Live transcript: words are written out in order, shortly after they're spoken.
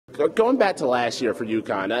Going back to last year for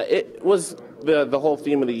UConn, it was the whole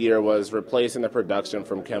theme of the year was replacing the production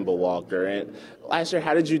from Kemba Walker. And last year,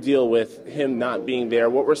 how did you deal with him not being there?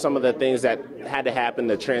 What were some of the things that had to happen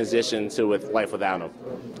to transition to with life without him?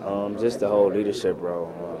 Just the whole leadership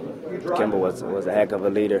role. Kemba was a heck of a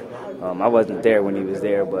leader. I wasn't there when he was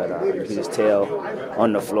there, but you could just tell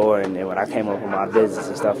on the floor and then when I came up with my business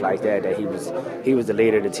and stuff like that he was the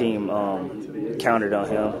leader of the team. Counted on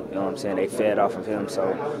him, you know what I'm saying? They fed off of him.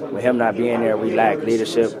 So with him not being there, we lacked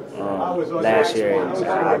leadership last year. And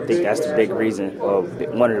I think that's the big reason, or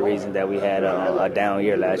one of the reasons that we had a down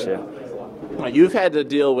year last year. You've had to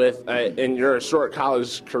deal with, in your short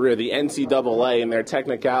college career, the NCAA and their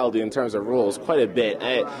technicality in terms of rules quite a bit.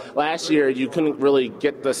 Last year, you couldn't really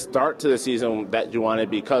get the start to the season that you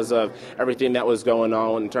wanted because of everything that was going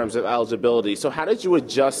on in terms of eligibility. So how did you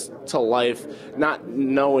adjust to life, not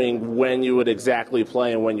knowing when you would exactly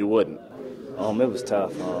play and when you wouldn't? It was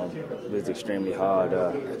tough. It was extremely hard,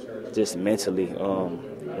 just mentally.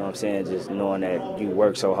 You know what I'm saying? Just knowing that you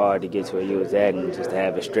work so hard to get to where you was at and just to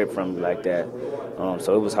have it stripped from you like that.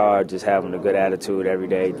 So it was hard just having a good attitude every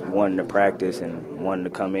day, wanting to practice and wanting to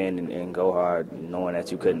come in and go hard, knowing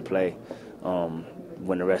that you couldn't play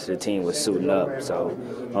when the rest of the team was suiting up. So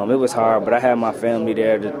it was hard, but I had my family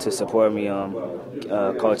there to support me.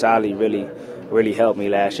 Coach Ali really helped me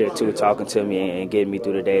last year too, talking to me and getting me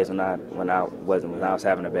through the days when I was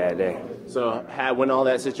having a bad day. So when all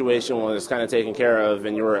that situation was kind of taken care of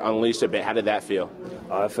and you were unleashed a bit, how did that feel?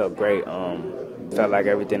 It felt great. Felt like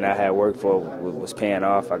everything I had worked for was paying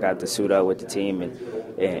off. I got to suit up with the team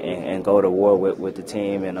and go to war with the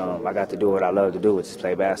team, and I got to do what I love to do, which is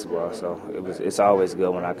play basketball. So it's always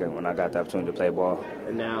good when I got the opportunity to play ball.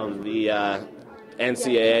 And now the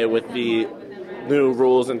NCAA with the new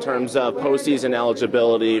rules in terms of postseason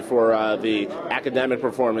eligibility for the academic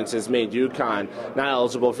performances made UConn not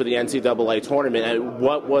eligible for the NCAA tournament. And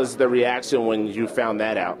what was the reaction when you found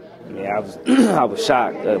that out? Yeah, I was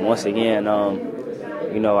shocked once again.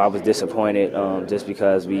 I was disappointed just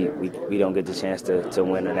because we don't get the chance to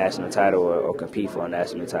win a national title or compete for a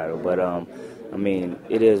national title. But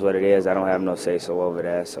it is what it is. I don't have no say-so over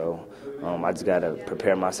that. So I just got to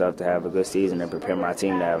prepare myself to have a good season and prepare my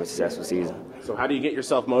team to have a successful season. So how do you get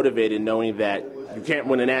yourself motivated knowing that you can't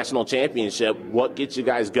win a national championship? What gets you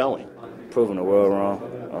guys going? Proving the world wrong.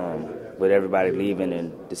 With everybody leaving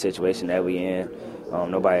and the situation that we in,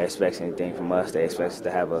 nobody expects anything from us. They expect us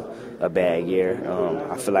to have a bad year.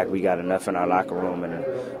 I feel like we got enough in our locker room and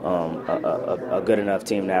a good enough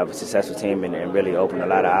team to have a successful team and really open a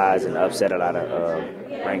lot of eyes and upset a lot of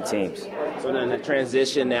ranked teams. So then the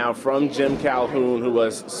transition now from Jim Calhoun, who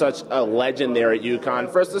was such a legend there at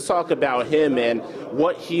UConn. First, let's talk about him and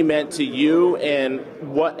what he meant to you and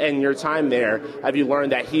what in your time there have you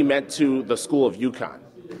learned that he meant to the school of UConn?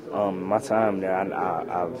 My time there,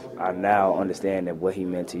 I now understand that what he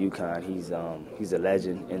meant to UConn. He's a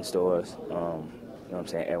legend in stores. You know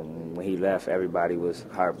what I'm saying? And when he left, everybody was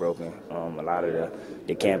heartbroken. A lot of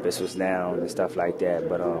the campus was down and stuff like that.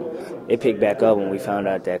 But it picked back up when we found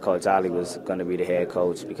out that Coach Ali was going to be the head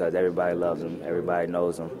coach because everybody loves him, everybody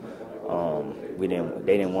knows him.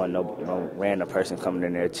 They didn't want no random person coming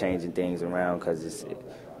in there changing things around because it's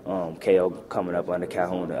KO coming up under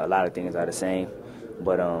Calhoun. A lot of things are the same.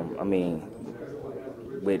 But,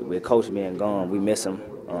 with Coach being gone, we miss him.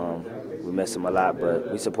 We miss him a lot,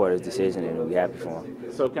 but we support his decision and we're happy for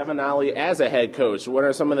him. So Kevin Ollie, as a head coach, what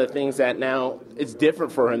are some of the things that now it's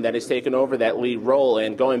different for him that he's taken over that lead role?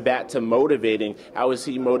 And going back to motivating, how is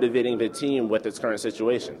he motivating the team with its current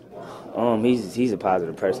situation? He's a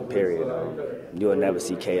positive person, period. You'll never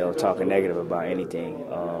see KO talking negative about anything.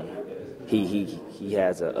 He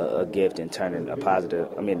has a gift in turning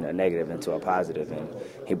a negative into a positive, and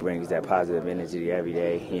he brings that positive energy every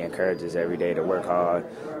day. He encourages every day to work hard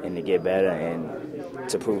and to get better and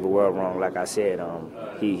to prove the world wrong. Like I said,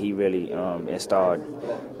 he really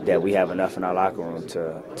installed that we have enough in our locker room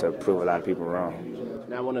to prove a lot of people wrong.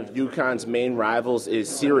 Now, one of UConn's main rivals is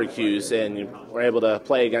Syracuse, and you were able to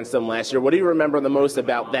play against them last year. What do you remember the most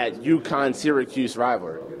about that UConn-Syracuse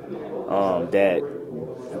rivalry? That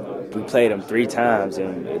we played them 3 times,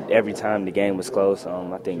 and every time the game was close.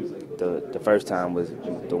 I think the first time was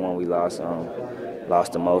the one we lost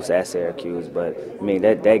the most at Syracuse. But,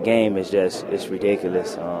 that game is it's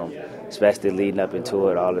ridiculous, especially leading up into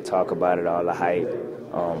it, all the talk about it, all the hype,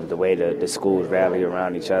 the way the schools rally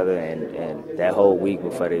around each other, and that whole week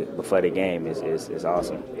before the game is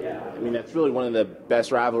awesome. That's really one of the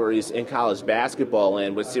best rivalries in college basketball,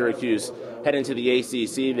 and with Syracuse heading to the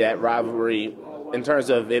ACC, that rivalry, in terms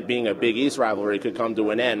of it being a Big East rivalry, could come to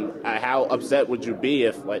an end. How upset would you be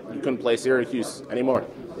if you couldn't play Syracuse anymore?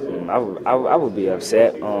 I would be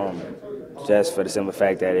upset, just for the simple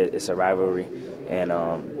fact that it's a rivalry, and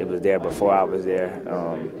it was there before I was there,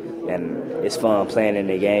 and it's fun playing in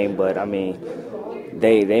the game. But I mean,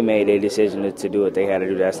 they made a decision to do what they had to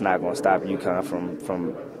do. That's not going to stop UConn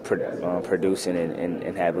from producing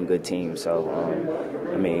and having good teams. So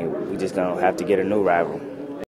I mean, we just gonna have to get a new rival.